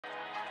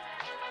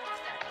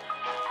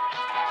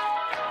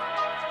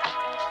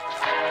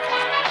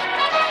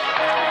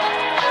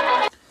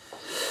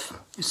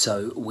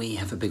So we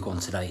have a big one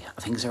today.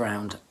 I think it's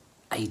around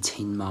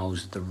 18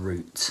 miles of the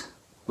route,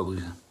 but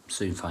we'll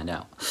soon find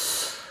out.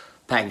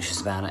 Bit anxious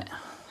about it.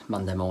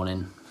 Monday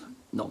morning,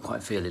 not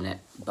quite feeling it,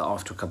 but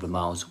after a couple of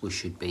miles, we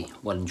should be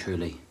well and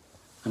truly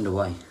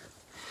underway.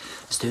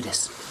 Let's do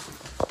this.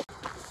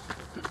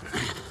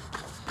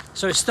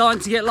 So it's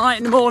starting to get light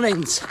in the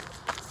mornings.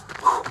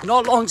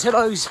 Not long to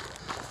those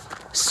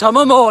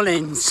summer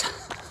mornings.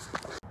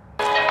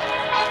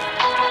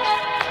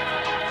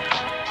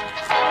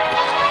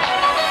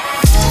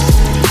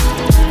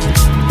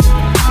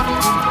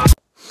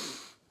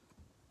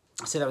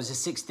 So that was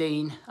a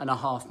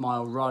 16.5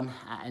 mile run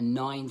at a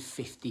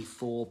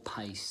 9:54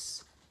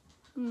 pace.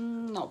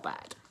 Not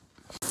bad.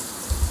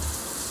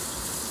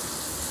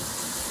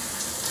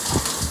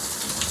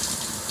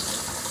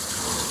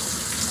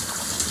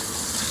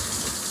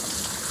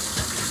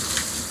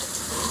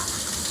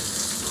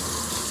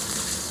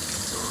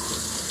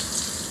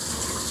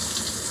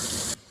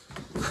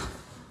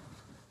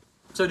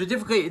 So the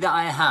difficulty that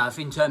I have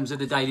in terms of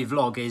the daily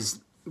vlog is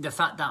the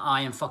fact that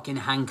I am fucking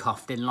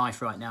handcuffed in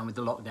life right now with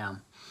the lockdown.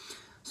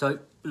 So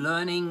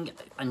learning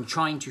and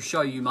trying to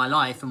show you my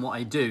life and what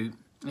I do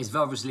is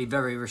obviously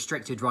very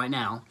restricted right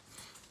now.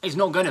 It's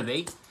not going to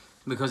be,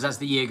 because as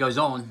the year goes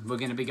on, we're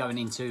going to be going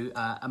into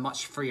a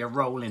much freer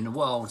role in the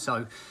world.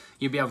 So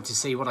you'll be able to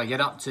see what I get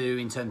up to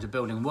in terms of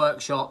building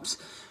workshops,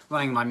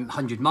 running my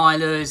 100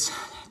 milers,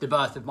 the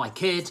birth of my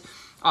kid,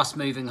 us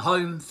moving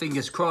home,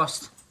 fingers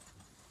crossed,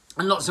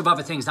 and lots of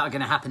other things that are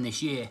going to happen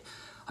this year.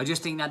 I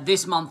just think that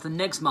this month and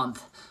next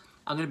month,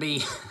 I'm going to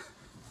be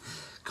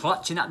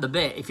clutching at the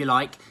bit, if you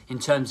like, in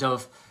terms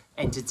of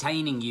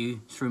entertaining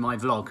you through my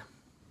vlog.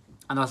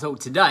 And I thought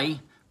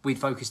today, we'd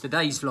focus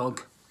today's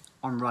vlog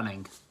on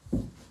running.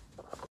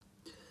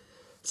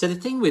 So the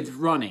thing with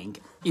running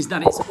is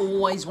that it's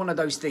always one of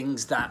those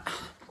things that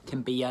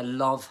can be a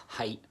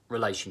love-hate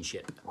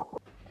relationship.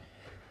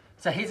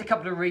 So here's a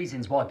couple of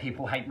reasons why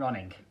people hate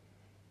running.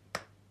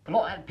 A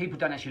lot of people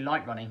don't actually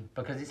like running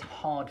because it's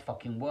hard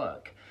fucking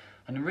work.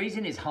 And the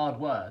reason it's hard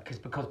work is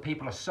because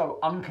people are so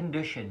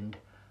unconditioned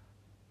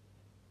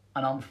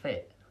and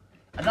unfit.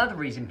 Another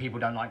reason people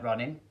don't like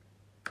running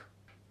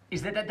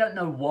is that they don't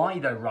know why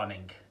they're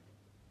running.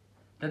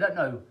 They don't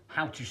know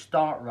how to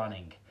start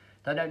running.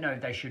 They don't know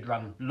if they should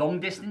run long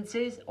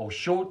distances or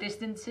short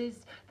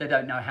distances. They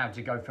don't know how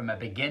to go from a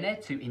beginner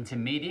to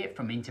intermediate,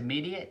 from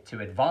intermediate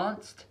to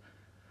advanced.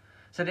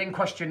 So then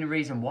question the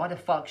reason, why the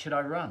fuck should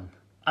I run?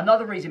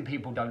 Another reason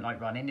people don't like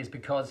running is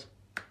because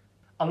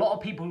a lot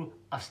of people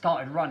have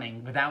started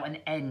running without an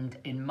end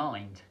in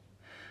mind.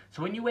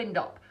 So when you end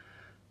up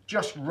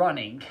just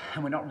running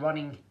and we're not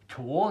running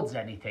towards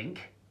anything,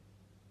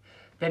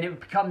 then it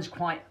becomes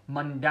quite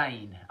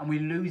mundane and we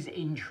lose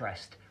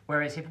interest.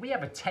 Whereas if we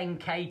have a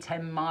 10K,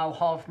 10 mile,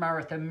 half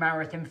marathon,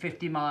 marathon,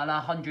 50 miler,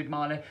 100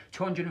 miler,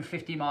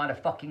 250 miler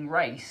fucking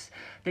race,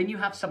 then you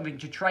have something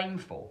to train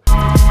for.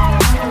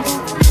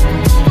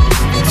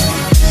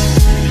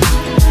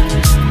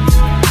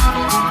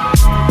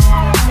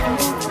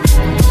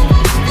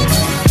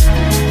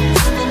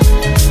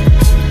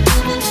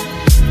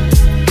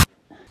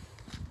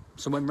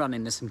 So when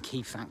running, there's some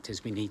key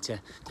factors we need to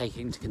take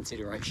into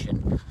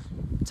consideration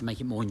to make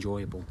it more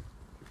enjoyable,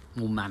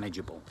 more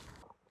manageable.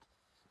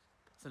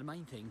 So the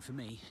main thing for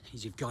me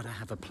is you've got to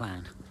have a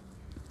plan.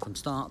 From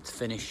start to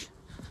finish,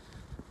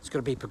 it's got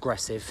to be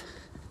progressive,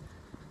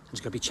 and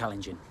it's got to be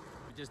challenging.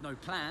 If there's no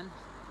plan,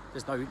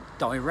 there's no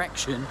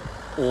direction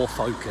or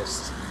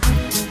focus.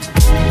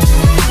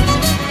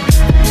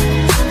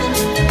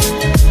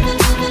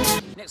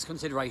 Next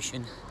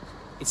consideration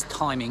is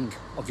timing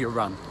of your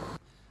run.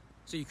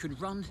 So you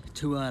could run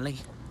too early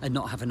and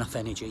not have enough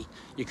energy.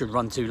 You could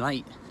run too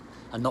late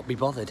and not be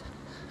bothered.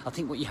 I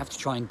think what you have to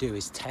try and do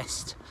is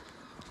test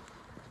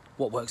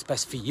what works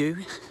best for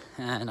you.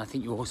 And I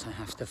think you also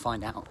have to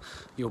find out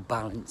your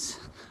balance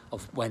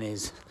of when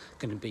is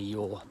going to be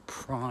your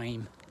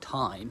prime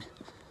time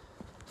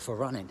for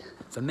running.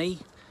 For me,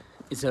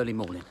 it's early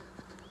morning.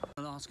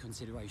 The last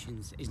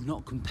considerations is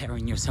not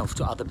comparing yourself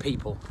to other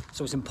people.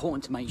 So it's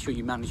important to make sure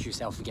you manage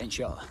yourself against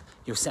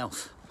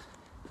yourself.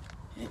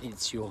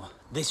 It's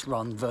this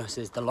run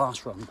versus the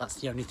last run. That's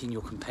the only thing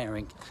you're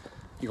comparing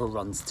your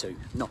runs to,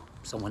 not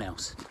someone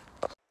else.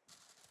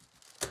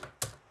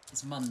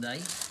 It's Monday.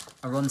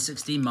 I run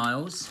 16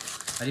 miles.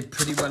 I did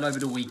pretty well over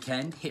the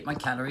weekend. Hit my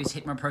calories,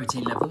 hit my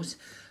protein levels.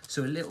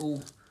 So a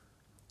little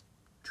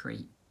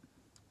treat.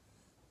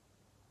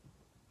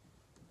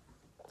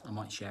 I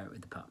might share it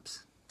with the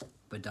pups,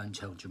 but don't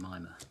tell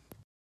Jemima.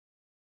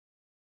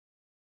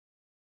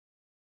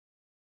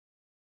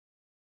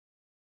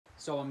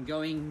 So I'm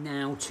going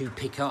now to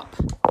pick up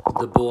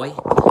the boy.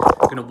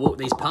 I'm gonna walk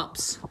these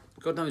pups.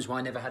 God knows why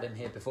I never had him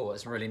here before.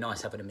 It's really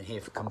nice having him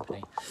here for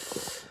company.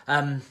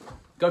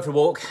 Go for a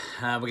walk.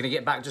 We're gonna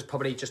get back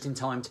probably just in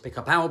time to pick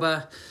up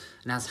Alba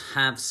and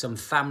have some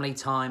family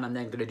time. I'm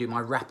then gonna do my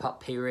wrap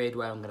up period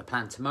where I'm gonna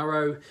plan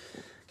tomorrow,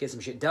 get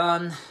some shit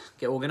done,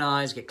 get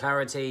organized, get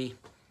clarity,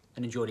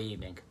 and enjoy the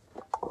evening.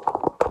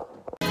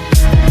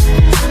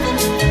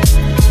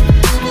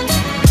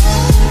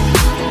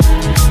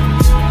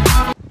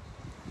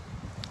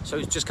 So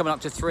it's just coming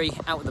up to 3,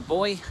 out with the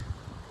boy,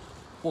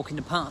 walking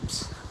the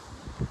pups.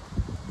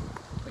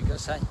 What you got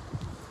to say?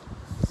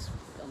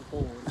 I'm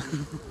bored.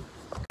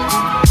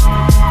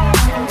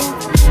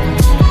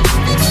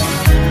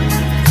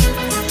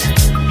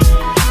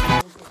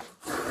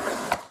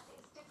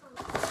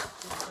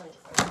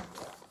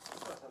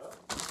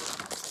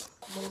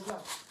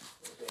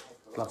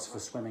 Gloves for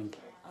swimming.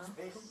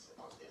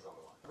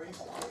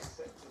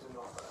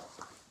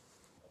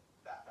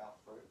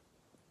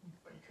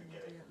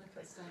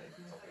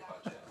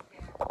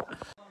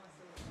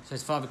 So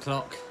it's 5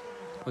 o'clock.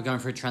 We're going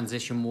for a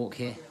transition walk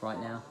here right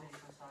now.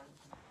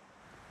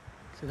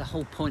 So the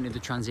whole point of the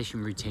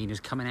transition routine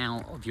is coming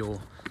out of your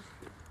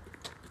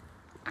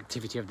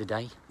activity of the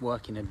day,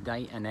 working of the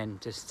day, and then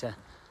just to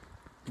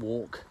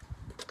walk,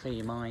 clear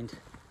your mind,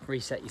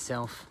 reset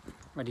yourself,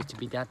 ready to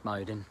be dad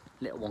mode. And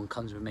little one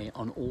comes with me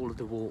on all of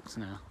the walks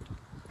now,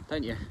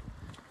 don't you?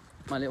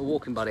 My little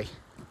walking buddy.